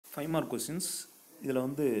5 mark questions. இதில்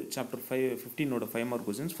வந்து chapter 15ஓட 5 mark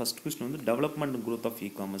questions. First question வந்து development and growth of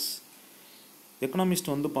e-commerce. Economist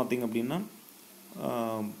வந்து பார்த்திங்க அப்படின்னா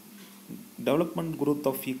டெவலப்மெண்ட் growth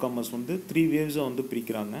ஆஃப் இ-காமர்ஸ் வந்து 3 வேவ்ஸாக வந்து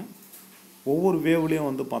பிரிக்கிறாங்க. ஒவ்வொரு வேவ்லேயும்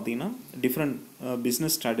வந்து பார்த்திங்கன்னா டிஃப்ரெண்ட்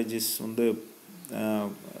பிஸ்னஸ் ஸ்ட்ராட்டஜிஸ் வந்து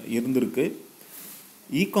இருந்திருக்கு.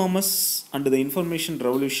 E-commerce and the information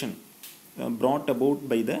revolution brought about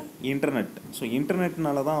by the internet. So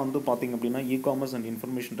இன்டர்நெட்னால தான் வந்து பார்த்திங்க அப்படின்னா இ-காமர்ஸ் அண்ட்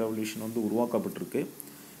இன்ஃபர்மேஷன் ரெவல்யூஷன் வந்து உருவாக்கப்பட்டிருக்கு.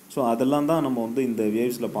 ஸோ அதெல்லாம் தான் நம்ம வந்து இந்த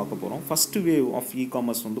வேவ்ஸில் பார்க்க போகிறோம். ஃபஸ்ட்டு வேவ் ஆஃப்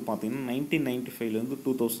இ-காமர்ஸ் வந்து பார்த்திங்கன்னா 1995லேருந்து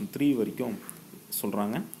 2003 வரைக்கும்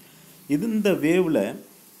சொல்கிறாங்க. இந்த வேவில்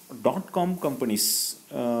 .com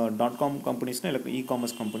கம்பெனிஸ்னால்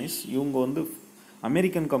இ-காமர்ஸ் கம்பெனிஸ், இவங்க வந்து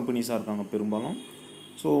அமெரிக்கன் கம்பெனிஸாக இருக்காங்க பெரும்பாலும்.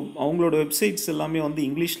 ஸோ அவங்களோட வெப்சைட்ஸ் எல்லாமே வந்து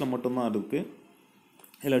இங்கிலீஷில் மட்டும்தான் இருக்குது.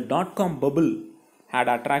 இதில் .com bubble had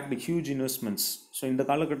attract huge investments. So இந்த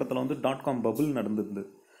காலகட்டத்தில் வந்து .com பபுள் நடந்திருந்தது.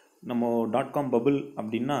 நம்ம .com பபுள்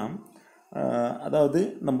அப்படின்னா அதாவது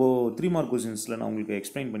நம்ம 3 mark கொஸ்டின்ஸில் நான் உங்களுக்கு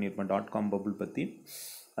எக்ஸ்பிளைன் பண்ணியிருப்பேன் .com பபுள் பற்றி.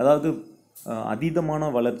 அதாவது அதீதமான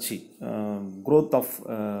வளர்ச்சி, growth ஆஃப்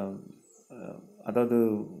அதாவது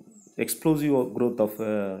explosive growth of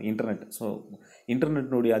internet. So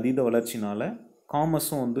இன்டர்நெட்டினுடைய அதீத வளர்ச்சினால்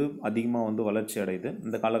காமர்ஸும் வந்து அதிகமாக வந்து வளர்ச்சி அடையுது.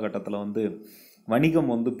 இந்த காலகட்டத்தில் வந்து வணிகம்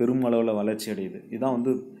வந்து பெருமளவில் வளர்ச்சி அடையுது. இதுதான்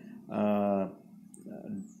வந்து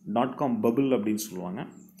 .com பபுள் அப்படின்னு சொல்லுவாங்க.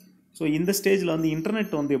 ஸோ இந்த ஸ்டேஜில் வந்து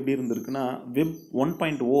இன்டர்நெட் வந்து எப்படி இருந்திருக்குன்னா வெப்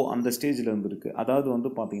 1.0 அந்த ஸ்டேஜில் இருந்திருக்கு. அதாவது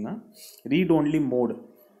வந்து பார்த்திங்கன்னா ரீட் ஒன்லி மோடு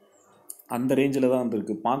அந்த ரேஞ்சில் தான்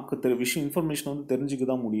இருந்திருக்கு. பார்க்க விஷயம் இன்ஃபர்மேஷன் வந்து தெரிஞ்சுக்க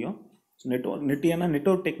தான் முடியும். ஸோ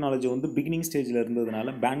நெட்வொர்க் டெக்னாலஜி வந்து பிகினிங் ஸ்டேஜில்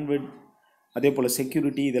இருந்ததுனால பேண்ட்விட் அதே போல்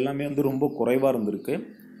செக்யூரிட்டி இதெல்லாமே வந்து ரொம்ப குறைவாக இருந்திருக்கு.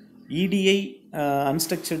 இடிஐ,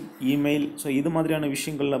 அன்ஸ்ட்ரக்சர்ட் இமெயில், ஸோ இது மாதிரியான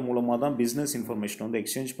விஷயங்கள் மூலமாக தான் பிஸ்னஸ் இன்ஃபர்மேஷன் வந்து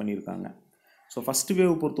எக்ஸ்சேஞ்ச் பண்ணியிருக்காங்க. ஸோ ஃபஸ்ட்டு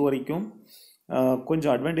வேவ் பொறுத்த வரைக்கும்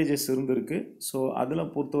கொஞ்சம் அட்வான்டேஜஸ் இருந்திருக்கு. ஸோ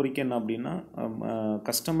அதில் பொறுத்த வரைக்கும் என்ன அப்படின்னா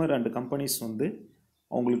கஸ்டமர் அண்ட் கம்பெனிஸ் வந்து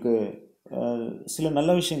அவங்களுக்கு சில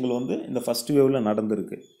நல்ல விஷயங்கள் வந்து இந்த ஃபஸ்ட் வேவில்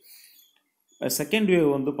நடந்திருக்கு. செகண்ட் வேவ்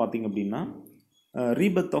வந்து பார்த்திங்க அப்படின்னா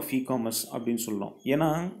ரீபர்த் ஆஃப் இ-காமர்ஸ் அப்படின்னு சொல்லலாம். ஏன்னா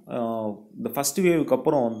இந்த ஃபஸ்ட் வேவுக்கு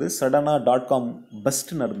அப்புறம் வந்து சடனாக .com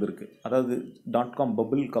பஸ்ட் நடந்திருக்கு. அதாவது .com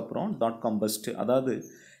பபுளுக்கு அப்புறம் .com பஸ்ட்டு. அதாவது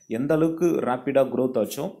எந்த அளவுக்கு ரேப்பிடாக க்ரோத்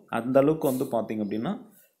ஆச்சோ அந்த அளவுக்கு வந்து பார்த்திங்க அப்படின்னா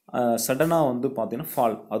சடனாக வந்து பார்த்திங்கன்னா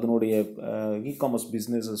ஃபால், அதனுடைய இ-காமர்ஸ்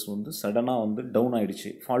பிஸ்னஸஸ் வந்து சடனாக வந்து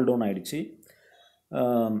ஃபால் டவுன் ஆகிடுச்சு.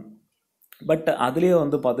 பட் அதுலேயே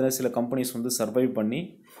வந்து பார்த்தீங்கன்னா சில கம்பெனிஸ் வந்து சர்வைவ் பண்ணி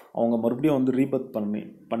அவங்க மறுபடியும் வந்து ரீபர்த்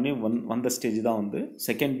பண்ணி வந்த ஸ்டேஜ் தான் வந்து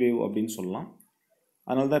செகண்ட் வேவ் அப்படின்னு சொல்லலாம்.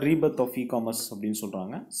 அதனால தான் ரீபர்த் ஆஃப் இ-காமர்ஸ் அப்படின்னு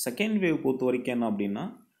சொல்கிறாங்க. செகண்ட் வேவ் பொறுத்த வரைக்கும் என்ன அப்படின்னா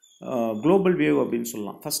குளோபல் வேவ் அப்படின்னு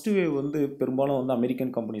சொல்லலாம். ஃபஸ்ட்டு வேவ் வந்து பெரும்பாலும் வந்து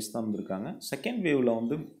அமெரிக்கன் கம்பெனிஸ் தான் இருந்திருக்காங்க. செகண்ட் வேவில்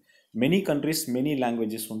வந்து மெனி கண்ட்ரிஸ் மெனி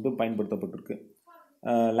லாங்குவேஜஸ் வந்து பயன்படுத்தப்பட்டிருக்கு.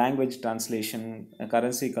 Language translation,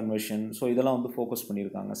 currency conversion, so இதெல்லாம் வந்து ஃபோக்கஸ்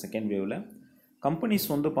பண்ணியிருக்காங்க செகண்ட் வேவில். கம்பெனிஸ்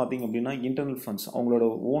வந்து பார்த்திங்க அப்படின்னா இன்டர்னல் ஃபண்ட்ஸ், அவங்களோட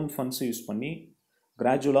ஓன் ஃபண்ட்ஸை யூஸ் பண்ணி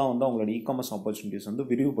கிராஜுவலாக வந்து அவங்களோட இ-காமர்ஸ் ஆப்பர்ச்சுனிட்டிஸ் வந்து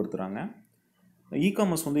விரிவுபடுத்துகிறாங்க.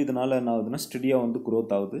 இ-காமர்ஸ் வந்து இதனால் என்ன ஆகுதுன்னா ஸ்டடியாக வந்து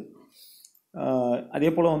க்ரோத் ஆகுது. அதே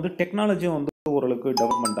போல் வந்து டெக்னாலஜியும் வந்து ஓரளவுக்கு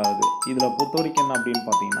டெவலப்மெண்ட் ஆகுது. இதில் பொறுத்த வரைக்கும் என்ன அப்படின்னு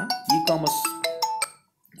பார்த்தீங்கன்னா இ-காமர்ஸ்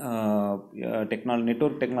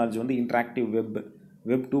நெட்வொர்க் டெக்னாலஜி வந்து இன்ட்ராக்டிவ்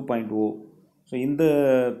வெப் 2.0. ஸோ இந்த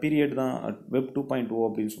பீரியட் தான் வெப் 2.0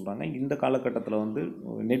 அப்படின்னு சொல்கிறாங்க. இந்த காலகட்டத்தில் வந்து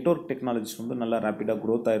நெட்வொர்க் டெக்னாலஜிஸ் வந்து நல்லா ரேப்பிடாக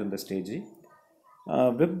க்ரோத் ஆகிருந்த ஸ்டேஜ்.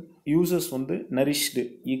 வெப் யூசர்ஸ் வந்து நரிஷ்டு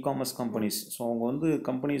இ-காமர்ஸ் கம்பெனிஸ். ஸோ அவங்க வந்து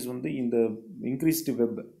கம்பெனிஸ் வந்து இந்த இன்க்ரீஸ்டு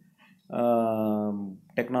வெப்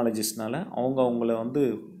டெக்னாலஜிஸ்னால் அவங்கள வந்து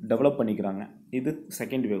டெவலப் பண்ணிக்கிறாங்க. இது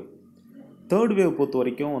செகண்ட் வேவ். தேர்ட் வேவ் பொறுத்த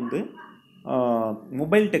வரைக்கும் வந்து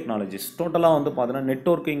மொபைல் டெக்னாலஜிஸ் டோட்டலாக வந்து பார்த்தீங்கன்னா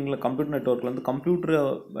நெட்வொர்க்கிங்கில் computer நெட்வொர்க்லேருந்து computer,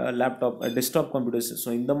 laptop, desktop computers, so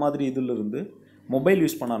இந்த மாதிரி இதிலிருந்து மொபைல்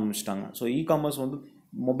யூஸ் பண்ண ஆரம்பிச்சிட்டாங்க. ஸோ இ-காமர்ஸ் வந்து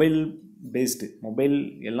மொபைல் பேஸ்டு, மொபைல்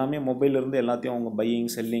எல்லாமே மொபைலிருந்து எல்லாத்தையும் அவங்க buying,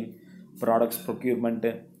 selling, products,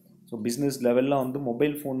 procurement, so business லெவலில் வந்து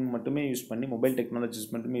மொபைல் ஃபோன் மட்டுமே யூஸ் பண்ணி, மொபைல்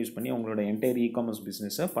டெக்னாலஜிஸ் மட்டுமே யூஸ் பண்ணி அவங்களோட என்டையர் இ-காமர்ஸ்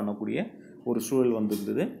பிஸ்னஸை பண்ணக்கூடிய ஒரு சூழல்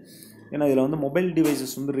வந்துருந்தது. ஏன்னா இதில் வந்து மொபைல்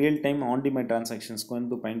டிவைசஸ் வந்து ரியல் டைம் ஆன் டிமாண்ட் டிரான்சாக்ஷன்ஸ்க்கு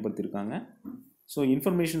வந்து பயன்படுத்தியிருக்காங்க. ஸோ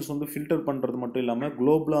இன்ஃபர்மேஷன்ஸ் வந்து ஃபில்டர் பண்ணுறது மட்டும் இல்லாமல்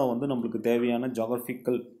குளோபலாக வந்து நம்மளுக்கு தேவையான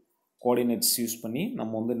ஜாகிரபிக்கல் கோஆர்டினேட்ஸ் யூஸ் பண்ணி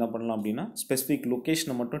நம்ம வந்து என்ன பண்ணலாம் அப்படின்னா ஸ்பெசிஃபிக்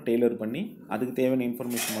லொக்கேஷனை மட்டும் டெய்லர் பண்ணி அதுக்கு தேவையான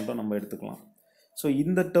இன்ஃபர்மேஷன் மட்டும் நம்ம எடுத்துக்கலாம். ஸோ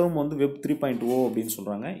இந்த டேர்ம் வந்து வெப் 3.0 அப்படின்னு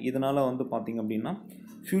சொல்கிறாங்க. இதனால் வந்து பார்த்திங்க அப்படின்னா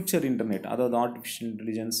ஃப்யூச்சர் இன்டர்நெட், அதாவது artificial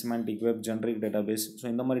intelligence, semantic web, generic database, so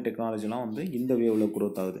இந்த மாதிரி டெக்னாலஜிலாம் வந்து இந்த வேவில்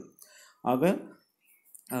க்ரோத் ஆகுது. ஆக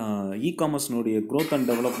இ-காமர்ஸ்னுடைய க்ரோத் அண்ட்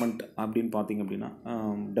டெவலப்மெண்ட் அப்படின்னு பார்த்திங்க அப்படின்னா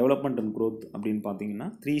டெவலப்மெண்ட் அண்ட் க்ரோத் அப்படின்னு பார்த்தீங்கன்னா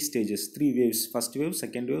 3 stages, 3 waves, first wave,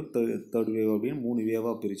 second wave, third wave அப்படின்னு 3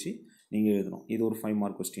 வேவாக பிரித்து நீங்கள் எழுதணும். இது ஒரு 5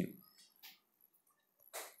 மார்க் கொஸ்டின்.